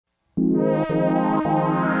Hey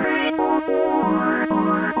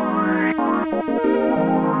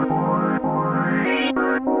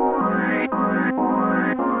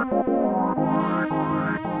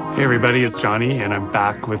everybody, it's Johnny and I'm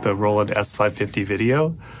back with a Roland S-550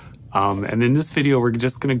 video. And in this video, we're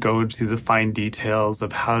just going to go to the fine details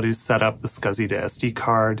of how to set up the scsi2sd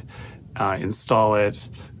card, install it,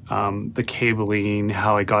 the cabling,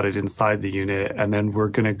 how I got it inside the unit, and then we're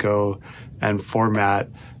going to go and format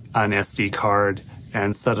an SD card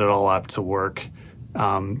and set it all up to work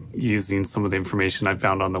using some of the information I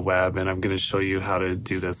found on the web, and I'm going to show you how to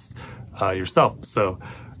do this yourself. So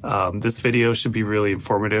this video should be really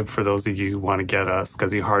informative for those of you who want to get a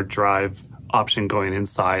SCSI hard drive option going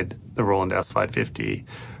inside the Roland S-550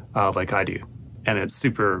 like I do. And it's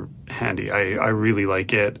super handy. I really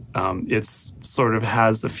like it. It's sort of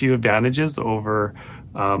has a few advantages over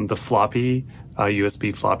the floppy,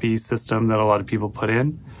 USB floppy system that a lot of people put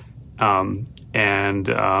in.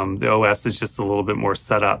 The OS is just a little bit more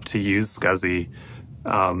set up to use SCSI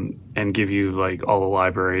and give you like all the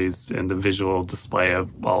libraries and the visual display of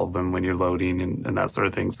all of them when you're loading and that sort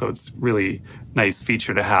of thing. So it's really nice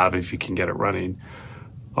feature to have if you can get it running.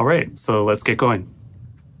 All right, so let's get going.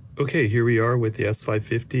 Okay, here we are with the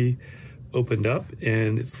S-550 opened up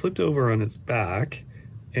and it's flipped over on its back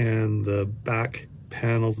and the back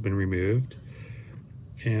panel's been removed.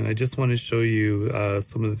 And I just want to show you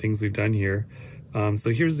some of the things we've done here.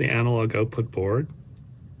 So here's the analog output board.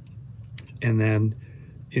 And then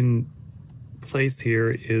in place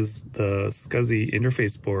here is the SCSI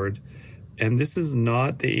interface board. And this is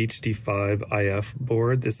not the HD5IF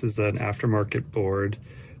board. This is an aftermarket board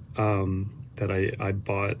that I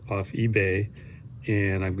bought off eBay.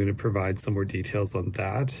 And I'm going to provide some more details on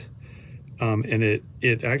that. And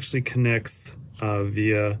it actually connects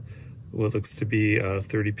via what looks to be a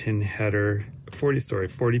 30-pin header,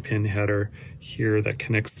 40-pin header here that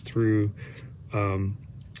connects through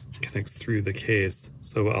the case.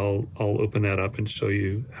 So I'll open that up and show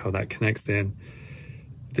you how that connects in.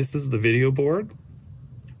 This is the video board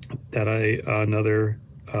that another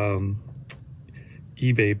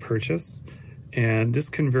eBay purchase, and this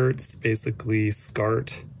converts basically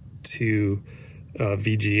SCART to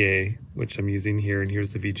VGA, which I'm using here, and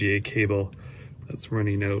here's the VGA cable that's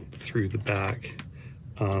running out through the back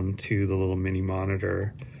to the little mini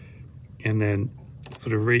monitor. And then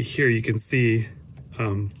sort of right here you can see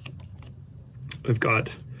I've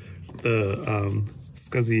got the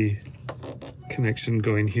SCSI connection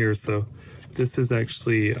going here. So this is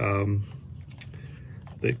actually the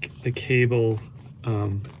cable,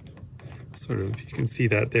 sort of, you can see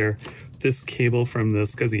that there. This cable from the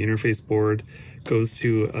SCSI interface board goes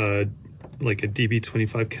to like a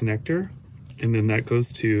DB25 connector, and then that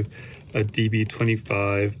goes to a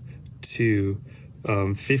DB25 to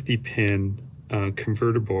 50-pin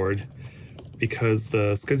converter board, because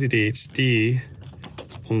the scsi2sd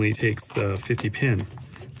only takes 50-pin.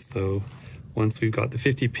 So once we've got the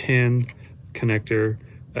 50-pin connector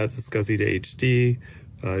at the scsi2sd,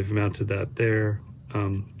 I've mounted that there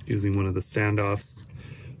using one of the standoffs,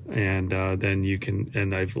 and then you can,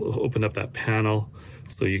 and I've opened up that panel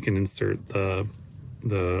so you can insert the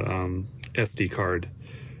SD card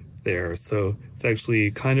there. So it's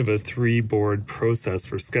actually kind of a 3-board process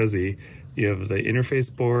for SCSI. You have the interface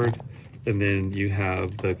board, and then you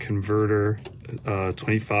have the converter,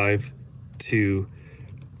 25 to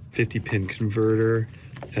 50-pin converter,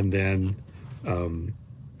 and then the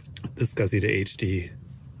scsi2sd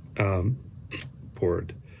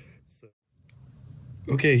board. So,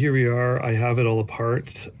 okay, here we are. I have it all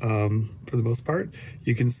apart for the most part.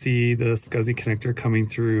 You can see the SCSI connector coming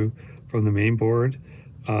through from the main board.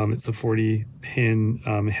 It's a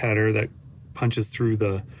 40-pin header that punches through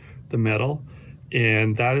the metal.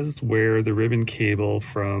 And that is where the ribbon cable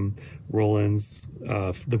from Roland's,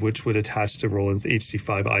 which would attach to Roland's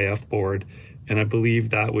HD5IF board, and I believe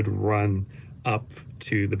that would run up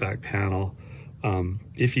to the back panel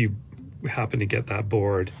if you happen to get that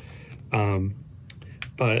board.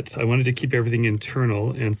 But I wanted to keep everything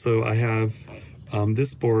internal, and so I have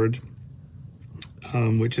this board,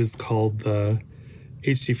 which is called the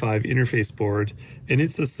HD5 interface board, and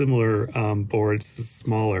it's a similar board. It's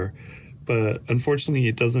smaller, but unfortunately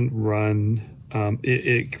it doesn't run,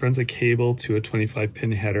 it runs a cable to a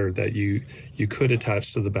 25-pin header that you could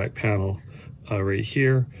attach to the back panel right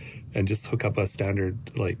here and just hook up a standard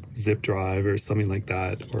like zip drive or something like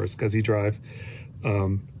that, or a SCSI drive.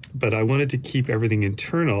 But I wanted to keep everything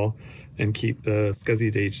internal and keep the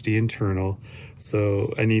scsi2sd internal,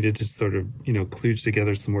 so I needed to sort of, kludge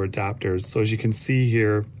together some more adapters. So as you can see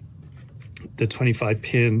here, the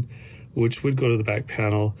 25-pin, which would go to the back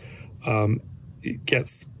panel, it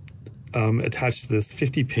gets attached to this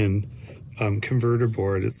 50-pin converter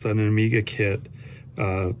board. It's an Amiga kit,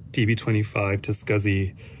 DB25 to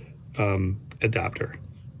SCSI adapter.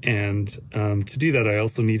 And to do that, I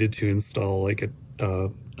also needed to install like a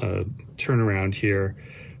turnaround here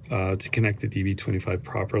to connect the DB25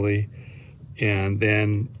 properly. And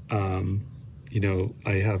then, you know,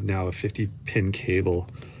 I have now a 50-pin cable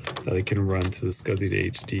that I can run to the scsi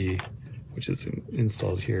to HD, which is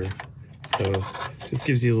installed here. So just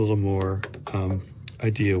gives you a little more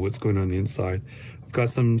idea what's going on the inside. I've got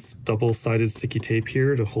some double-sided sticky tape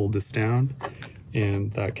here to hold this down,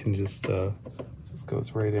 and that can just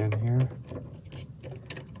goes right in here.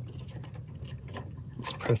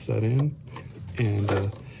 Just press that in,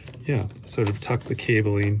 and yeah, sort of tuck the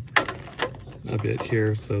cabling a bit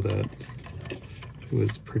here so that it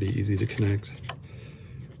was pretty easy to connect.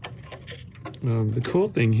 The cool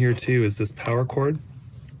thing here too is this power cord.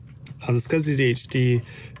 The scsi to HD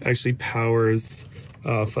actually powers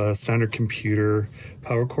off a standard computer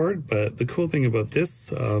power cord, but the cool thing about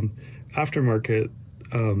this aftermarket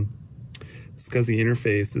scsi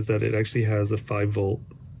interface is that it actually has a 5-volt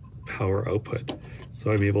power output.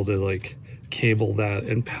 So I'm able to like cable that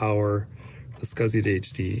and power the scsi to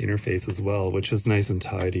HD interface as well, which is nice and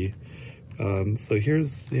tidy. So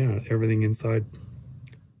here's, yeah, everything inside.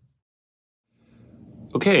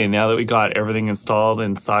 Okay, now that we got everything installed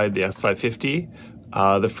inside the S-550,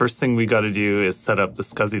 the first thing we got to do is set up the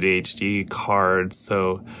scsi to HD card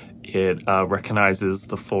so it recognizes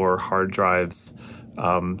the 4 hard drives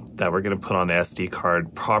that we're going to put on the SD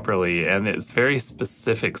card properly. And it's very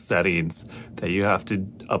specific settings that you have to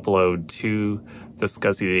upload to the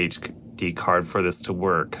scsi to HD card for this to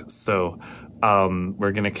work. So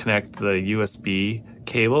we're going to connect the USB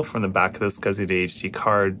cable from the back of the scsi to HD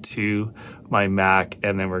card to my Mac,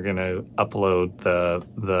 and then we're going to upload the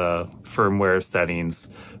firmware settings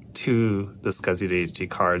to the scsi to HD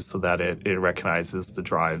card so that it recognizes the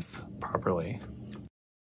drives properly.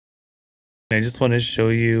 I just want to show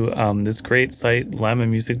you this great site,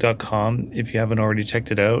 llamamusic.com. If you haven't already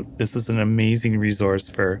checked it out, this is an amazing resource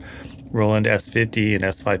for Roland S-50 and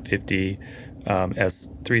S-550,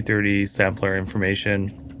 S-330 sampler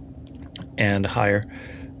information and higher.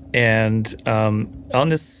 And on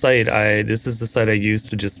this site, this is the site I used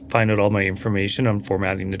to just find out all my information on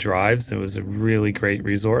formatting the drives. It was a really great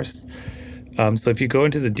resource. So if you go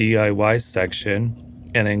into the DIY section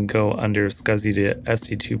and then go under SCSI to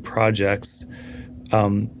SD2 projects,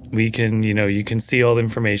 we can, you can see all the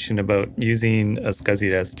information about using a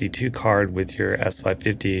SCSI to SD2 card with your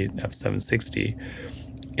S-550, F760.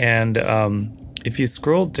 And if you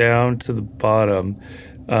scroll down to the bottom,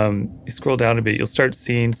 you scroll down a bit, you'll start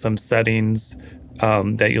seeing some settings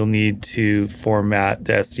that you'll need to format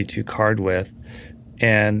the SD2 card with.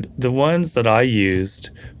 And the ones that I used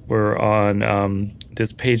were on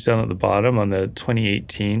this page down at the bottom on the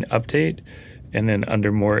 2018 update, and then under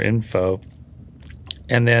more info.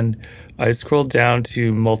 And then I scrolled down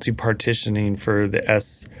to multi-partitioning for the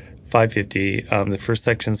S-550, the first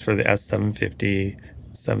sections for the S-750,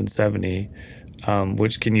 770,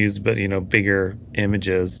 which can use bigger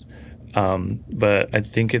images. But I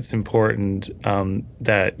think it's important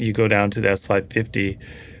that you go down to the S-550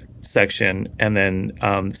 section and then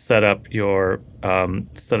set up your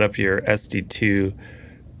SD2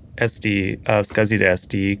 SCSI to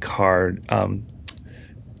SD card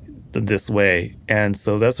this way. And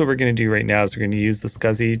so that's what we're going to do right now is we're going to use the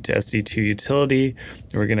SCSI to SD2 utility,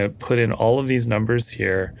 and we're going to put in all of these numbers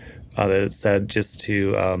here that it said, just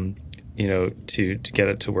to to get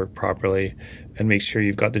it to work properly, and make sure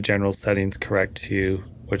you've got the general settings correct too,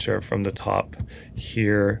 which are from the top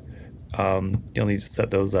here. You'll need to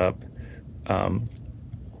set those up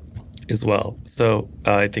as well. So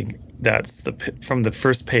I think that's from the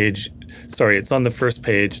first page. Sorry, it's on the first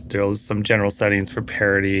page. There's some general settings for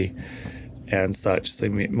parity and such. So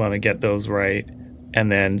you want to get those right,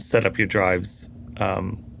 and then set up your drives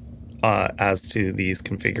as to these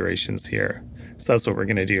configurations here. So that's what we're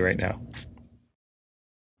going to do right now.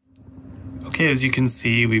 Okay, as you can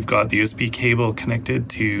see, we've got the USB cable connected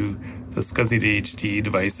to the SCSI to HD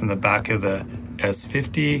device in the back of the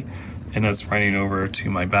S50, and it's running over to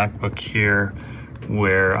my MacBook here,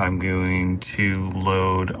 where I'm going to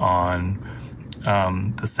load on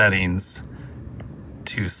the settings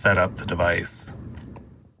to set up the device.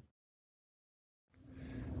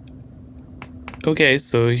 Okay,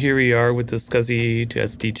 so here we are with the SCSI to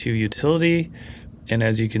SD2 utility, and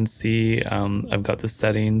as you can see, I've got the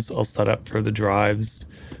settings all set up for the drives,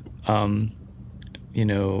 from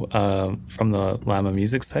the Llama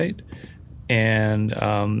Music site. And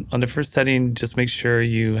on the first setting, just make sure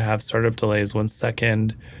you have startup delays 1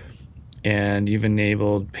 second and you've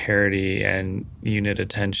enabled parity and unit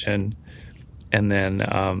attention. And then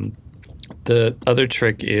the other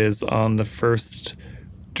trick is on the first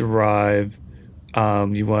drive,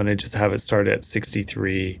 you want to just have it start at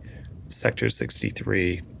 63, sector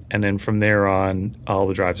 63. And then from there on, all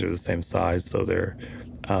the drives are the same size. So they're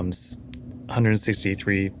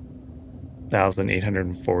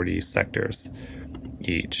 163,840 sectors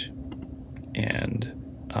each. And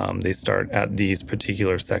they start at these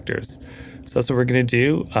particular sectors. So that's what we're going to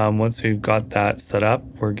do. Once we've got that set up,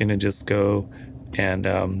 we're going to just go and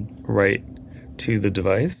write to the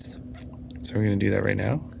device. So we're going to do that right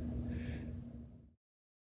now.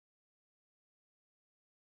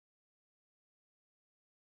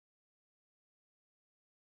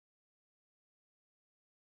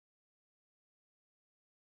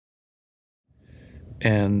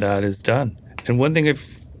 And that is done. And one thing I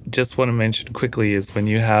just want to mention quickly is when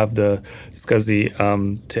you have the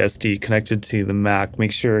SCSI to SD connected to the Mac,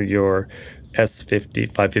 make sure your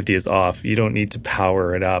S-550 is off. You don't need to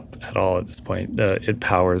power it up at all at this point. It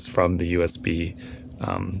powers from the USB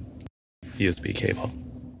cable.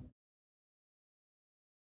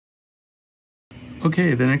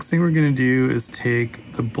 Okay, the next thing we're going to do is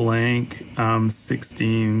take the blank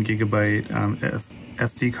 16 gigabyte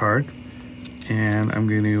SD card, and I'm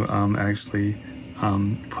going to actually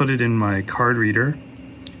put it in my card reader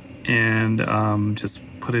and just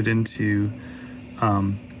put it into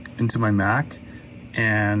my Mac,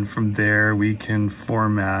 and from there we can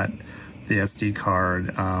format the SD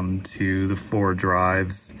card to the 4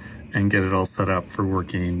 drives and get it all set up for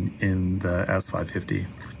working in the S-550.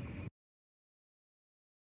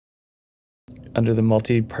 Under the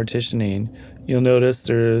multi-partitioning, you'll notice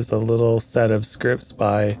there's a little set of scripts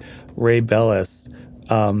by Ray Bellis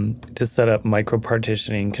to set up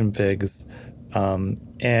micro-partitioning configs.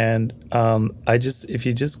 If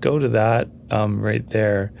you just go to that right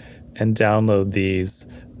there and download these,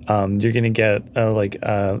 you're gonna get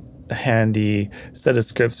a handy set of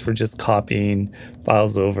scripts for just copying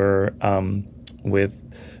files over with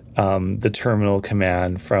the terminal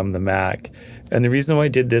command from the Mac. And the reason why I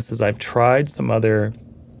did this is I've tried some other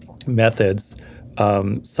methods,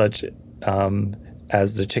 such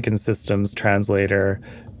as the Chicken Systems translator,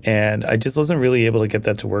 and I just wasn't really able to get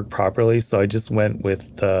that to work properly. So I just went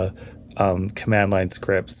with the command line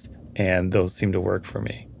scripts, and those seem to work for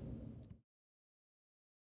me.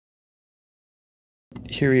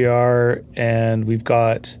 Here we are, and we've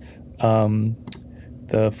got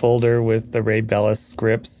the folder with the Ray Bellis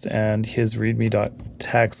scripts and his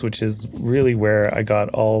readme.txt, which is really where I got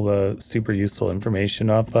all the super useful information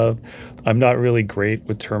off of. I'm not really great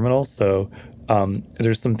with terminals, so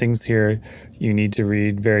there's some things here you need to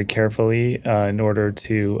read very carefully in order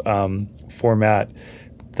to format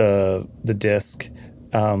the disk,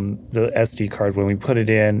 the SD card when we put it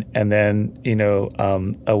in, and then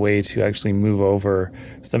a way to actually move over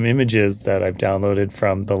some images that I've downloaded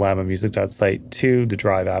from the llamamusic.site to the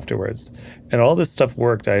drive afterwards. And all this stuff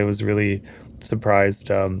worked. I was really surprised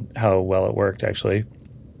how well it worked, actually.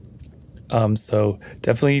 So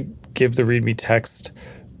definitely give the README text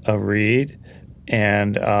a read,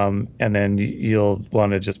 and then you'll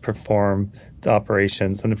want to just perform the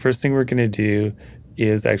operations. And the first thing we're going to do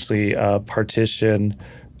is actually partition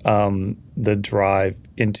the drive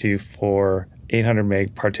into 4 800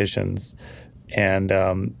 meg partitions, and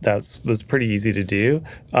that was pretty easy to do.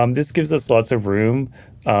 This gives us lots of room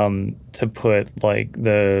to put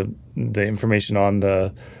the information on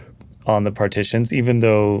the partitions, even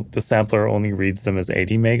though the sampler only reads them as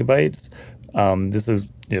 80 megabytes. This is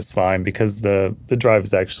just fine because the drive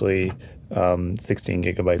is actually 16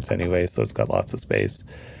 gigabytes anyway, so it's got lots of space.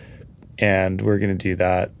 And we're going to do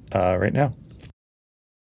that right now.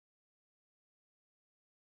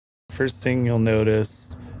 First thing you'll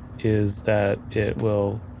notice is that it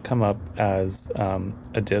will come up as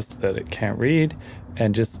a disk that it can't read,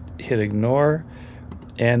 and just hit ignore.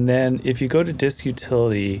 And then if you go to disk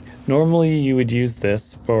utility, normally you would use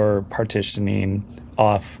this for partitioning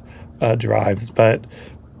off drives, but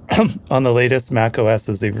on the latest Mac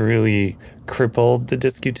OSs, they've really crippled the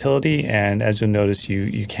disk utility, and as you'll notice,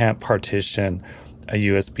 you can't partition a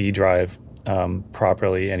USB drive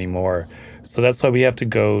properly anymore. So that's why we have to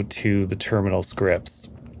go to the terminal scripts,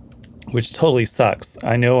 which totally sucks.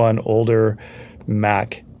 I know on older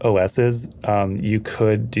Mac OSs, you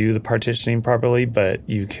could do the partitioning properly, but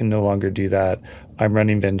you can no longer do that. I'm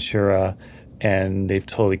running Ventura, and they've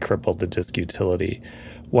totally crippled the disk utility.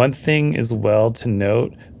 One thing as well to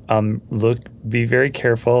note, be very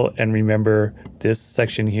careful and remember this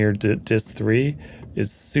section here, disk 3,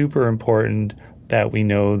 is super important that we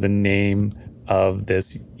know the name of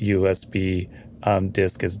this USB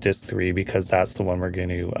disk is disk 3 because that's the one we're going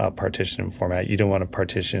to partition and format. You don't want to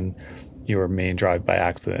partition your main drive by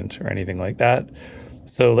accident or anything like that.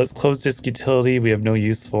 So let's close disk utility. We have no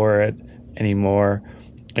use for it anymore.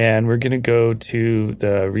 And we're going to go to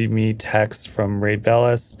the README text from Ray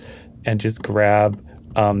Bellis and just grab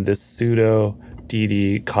this sudo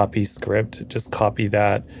dd copy script. Just copy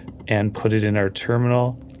that and put it in our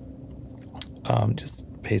terminal. Just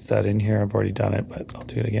paste that in here. I've already done it, but I'll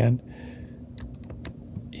do it again.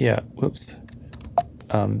 Yeah, whoops.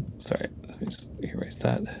 Sorry, let me just erase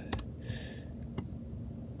that.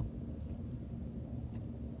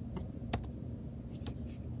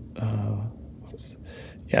 Whoops.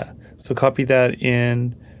 Yeah, so copy that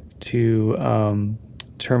in to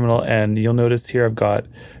terminal, and you'll notice here I've got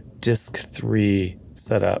disk 3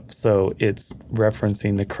 set up, so it's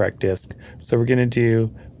referencing the correct disk. So we're going to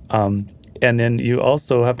do, and then you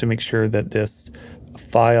also have to make sure that this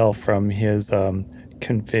file from his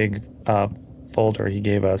config folder he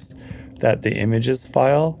gave us, that the images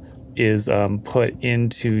file is put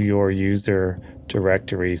into your user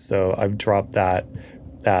directory. So I've dropped that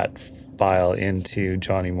file into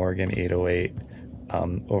Johnny Morgan 808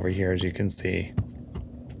 over here, as you can see.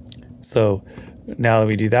 So now that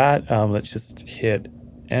we do that, let's just hit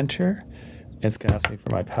enter. It's going to ask me for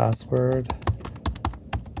my password,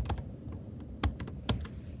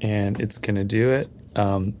 and it's going to do it.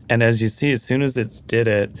 And as you see, as soon as it did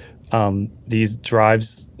it, these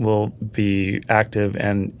drives will be active,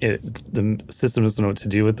 and the system doesn't know what to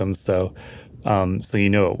do with them. So you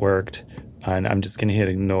know it worked. And I'm just going to hit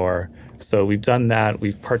ignore. So we've done that.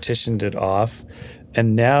 We've partitioned it off.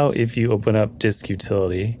 And now if you open up disk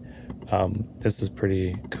utility, this is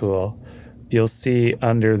pretty cool. You'll see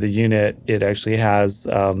under the unit, it actually has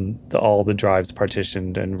all the drives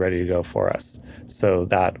partitioned and ready to go for us. So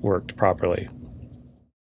that worked properly.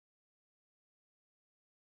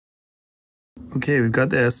 Okay, we've got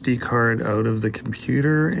the SD card out of the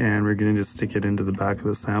computer, and we're going to just stick it into the back of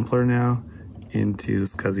the sampler now, into the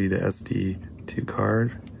scsi2sd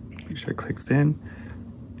card. Make sure it clicks in,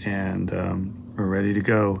 and we're ready to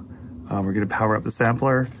go. We're going to power up the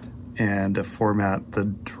sampler and format the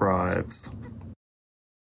drives.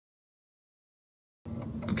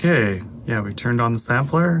 Okay, yeah, we turned on the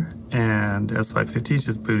sampler, and S-550 is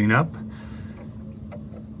just booting up.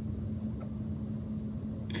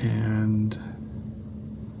 And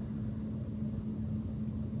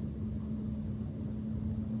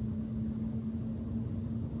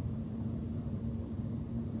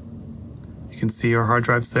you can see our hard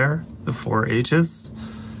drives there, the 4 H's.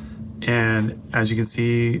 And as you can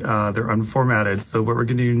see, they're unformatted. So what we're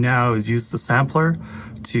going to do now is use the sampler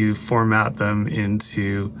to format them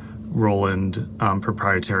into Roland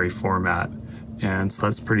proprietary format. And so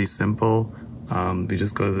that's pretty simple. We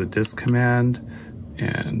just go to the disk command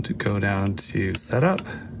and go down to setup.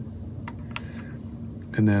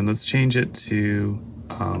 And then let's change it to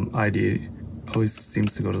ID. Always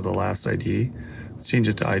seems to go to the last ID. Let's change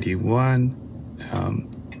it to ID 1.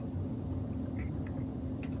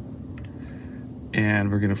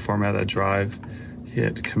 And we're going to format that drive.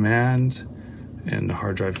 Hit command and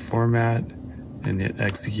hard drive format and hit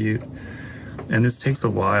execute. And this takes a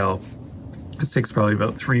while. This takes probably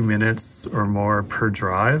about 3 minutes or more per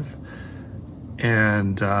drive.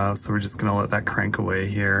 And so we're just going to let that crank away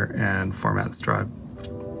here and format this drive.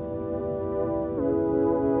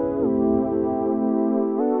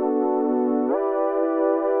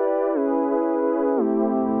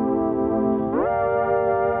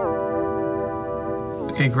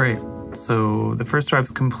 Okay, great. So the first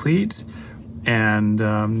drive's complete, and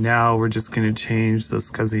now we're just going to change the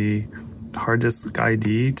SCSI hard disk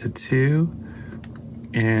ID to 2,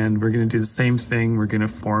 and we're going to do the same thing. We're going to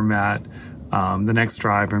format the next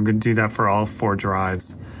drive. I'm going to do that for all 4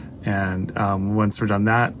 drives, and once we're done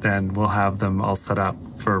that, then we'll have them all set up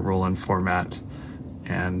for Roland format,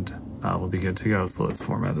 and we'll be good to go. So let's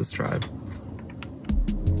format this drive.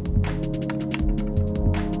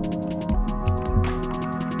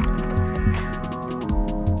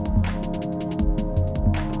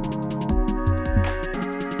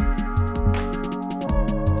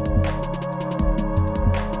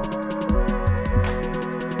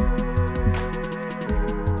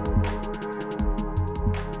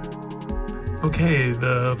 Okay,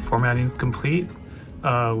 the formatting is complete.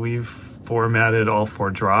 We've formatted all 4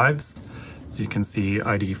 drives. You can see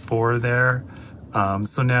ID 4 there.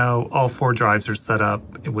 So now all 4 drives are set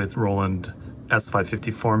up with Roland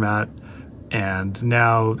S-550 format, And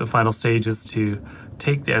now the final stage is to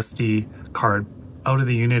take the SD card out of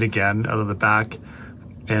the unit again, out of the back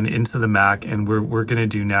and into the Mac. And we're gonna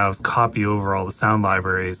do now is copy over all the sound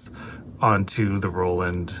libraries onto the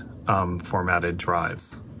Roland formatted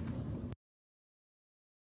drives.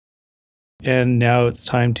 And now it's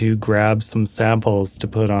time to grab some samples to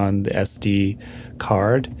put on the SD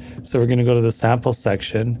card. So we're gonna go to the sample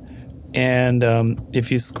section. And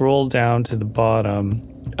if you scroll down to the bottom,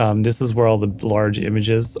 this is where all the large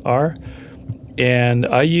images are. And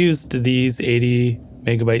I used these 80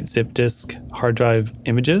 megabyte zip disk hard drive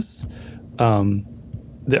images.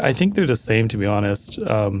 I think they're the same, to be honest.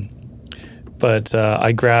 But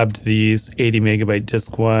I grabbed these 80 megabyte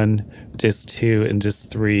disk 1, disk 2, and disk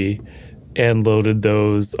 3 and loaded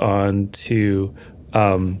those onto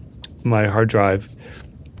my hard drive.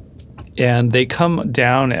 And they come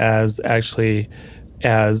down as actually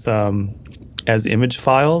as image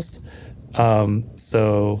files.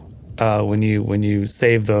 So when you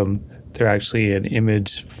save them, they're actually an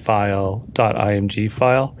image file .img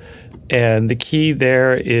file. And the key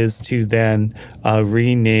there is to then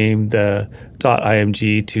rename the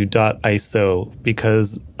 .img to .iso,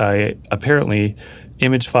 because apparently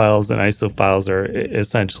image files and ISO files are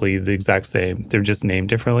essentially the exact same. They're just named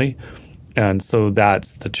differently. And so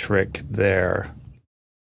that's the trick there.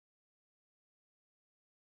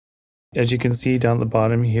 As you can see down the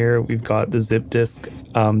bottom here, we've got the zip disk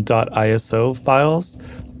 .iso files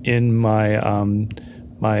in my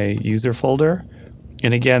my user folder.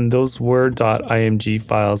 And again, those were .img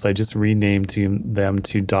files. I just renamed them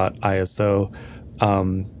to .iso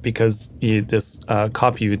because this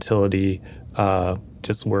copy utility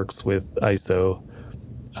just works with ISO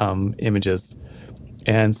images.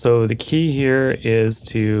 And so the key here is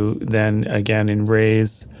to then again in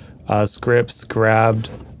Ray's scripts grab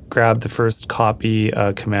the first copy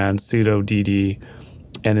command sudo dd,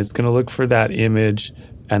 and it's going to look for that image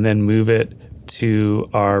and then move it to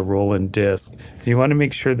our Roland disk. And you want to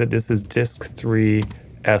make sure that this is disk 3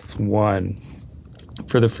 S1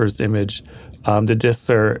 for the first image. The disks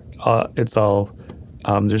are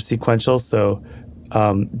they're sequential, so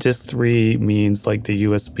disk 3 means like the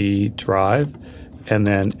USB drive, and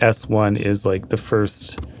then S1 is like the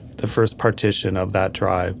first partition of that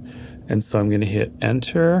drive. And so I'm going to hit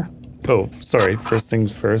enter. Oh, sorry, first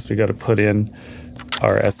things first, we got to put in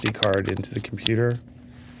our SD card into the computer.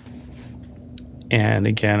 And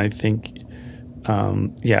again, I think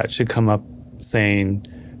yeah, it should come up saying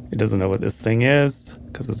it doesn't know what this thing is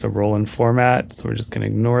because it's a Roland format, so we're just going to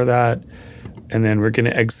ignore that. And then we're going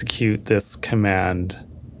to execute this command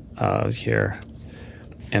here.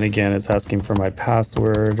 And again, it's asking for my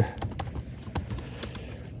password.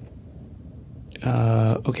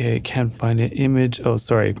 Okay, can't find an image. Oh,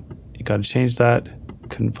 sorry, you got to change that.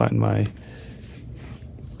 Couldn't find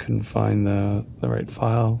the right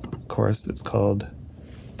file. Of course, it's called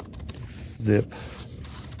zip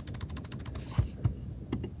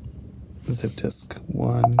disk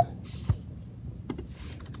 1.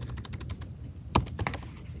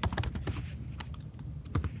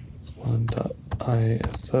 It's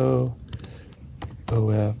 1.iso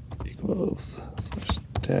of equals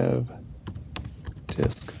 /dev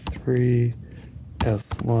disk 3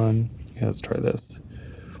 S1. Yeah, let's try this.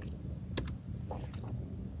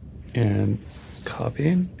 And it's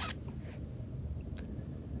copying.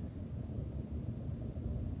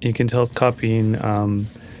 You can tell it's copying.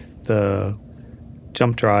 The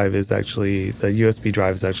jump drive is actually, the USB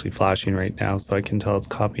drive is actually flashing right now, so I can tell it's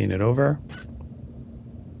copying it over.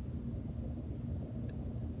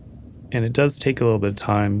 And it does take a little bit of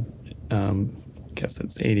time. I guess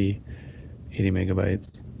it's 80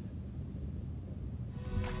 megabytes.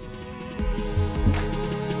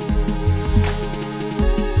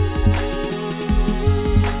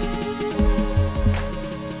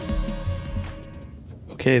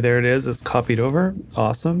 Okay, there it is. It's copied over.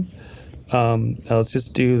 Awesome. Now let's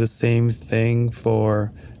just do the same thing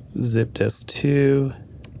for zip disk 2.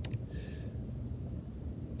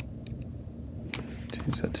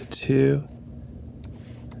 Change that to 2.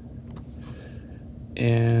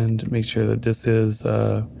 And make sure that this is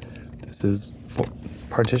for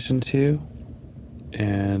partition 2.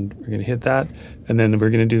 And we're going to hit that. And then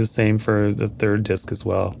we're going to do the same for the third disk as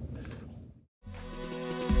well.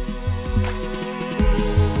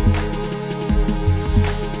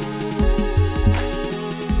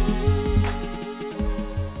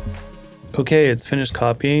 Okay, it's finished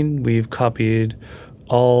copying. We've copied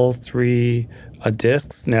all 3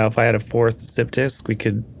 disks. Now, if I had a 4th zip disk, we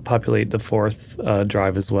could populate the 4th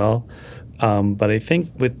drive as well. But I think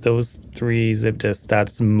with those 3 zip disks,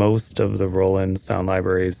 that's most of the Roland sound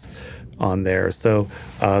libraries on there. So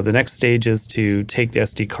the next stage is to take the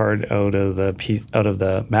SD card out of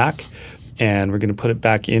the Mac, and we're going to put it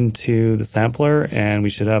back into the sampler, and we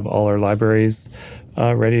should have all our libraries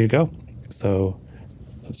ready to go. So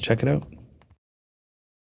let's check it out.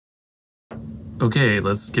 Okay,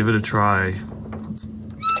 let's give it a try. It's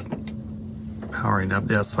powering up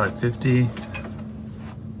the S-550.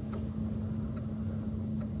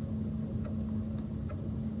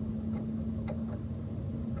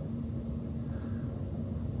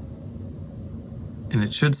 And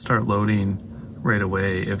it should start loading right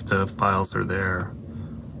away if the files are there.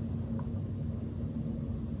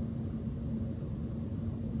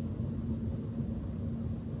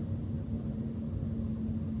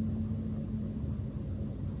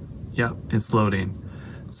 Yeah, it's loading.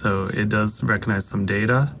 So it does recognize some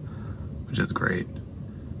data, which is great.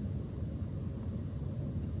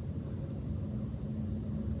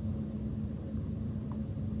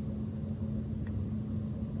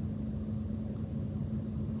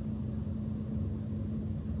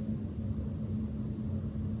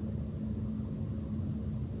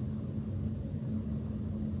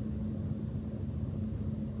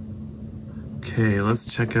 Okay, let's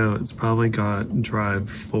check out, it's probably got drive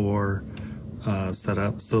 4 set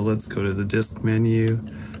up. So let's go to the disk menu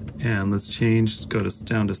and let's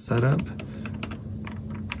down to setup.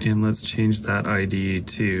 And let's change that ID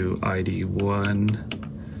to ID1.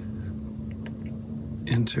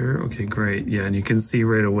 Enter, okay, great. Yeah, and you can see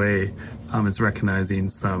right away, it's recognizing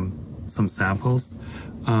some samples.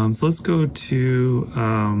 So let's go to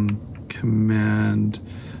command,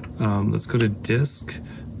 let's go to disk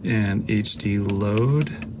and HD load,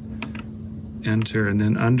 enter, and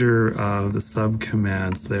then under the sub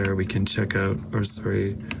commands there we can check out,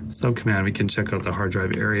 sub command, we can check out the hard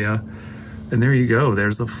drive area. And there you go,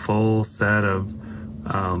 there's a full set of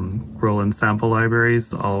Roland sample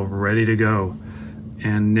libraries all ready to go.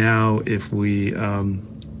 And now if we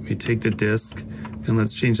take the disk and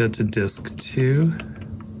let's change that to disk 2.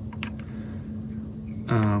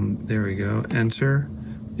 There we go, enter.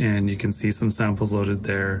 And you can see some samples loaded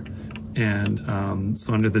there. And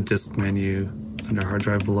so under the disk menu, under hard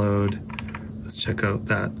drive load, let's check out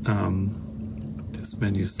that disk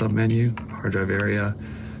menu submenu, hard drive area.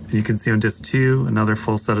 And you can see on disk 2, another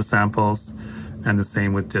full set of samples, and the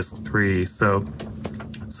same with disk 3. So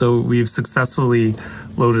we've successfully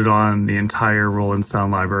loaded on the entire Roland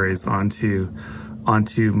sound libraries onto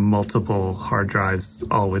multiple hard drives,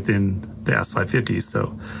 all within the S-550.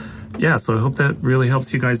 So yeah, so I hope that really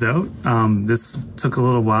helps you guys out. This took a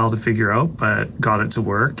little while to figure out, but got it to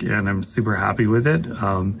work, and I'm super happy with it.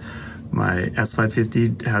 My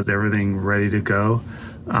S-550 has everything ready to go.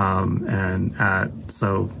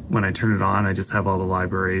 So when I turn it on, I just have all the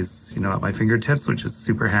libraries, at my fingertips, which is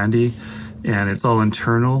super handy. And it's all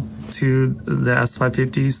internal to the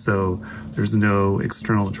S-550, so there's no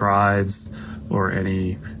external drives or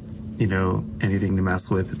anything to mess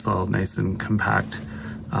with. It's all nice and compact.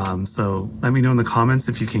 So let me know in the comments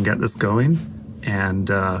if you can get this going. And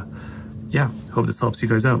yeah, hope this helps you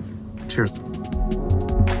guys out. Cheers.